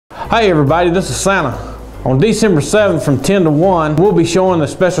Hey everybody, this is Santa. On December 7th from 10 to 1, we'll be showing the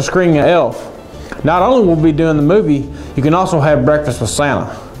special screening of Elf. Not only will we be doing the movie, you can also have breakfast with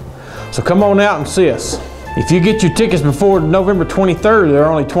Santa. So come on out and see us. If you get your tickets before November 23rd, they're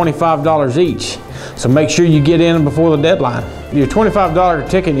only $25 each. So make sure you get in before the deadline. Your $25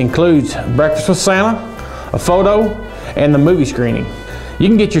 ticket includes breakfast with Santa, a photo, and the movie screening. You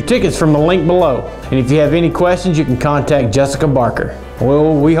can get your tickets from the link below. And if you have any questions, you can contact Jessica Barker.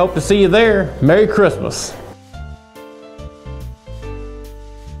 Well, we hope to see you there. Merry Christmas.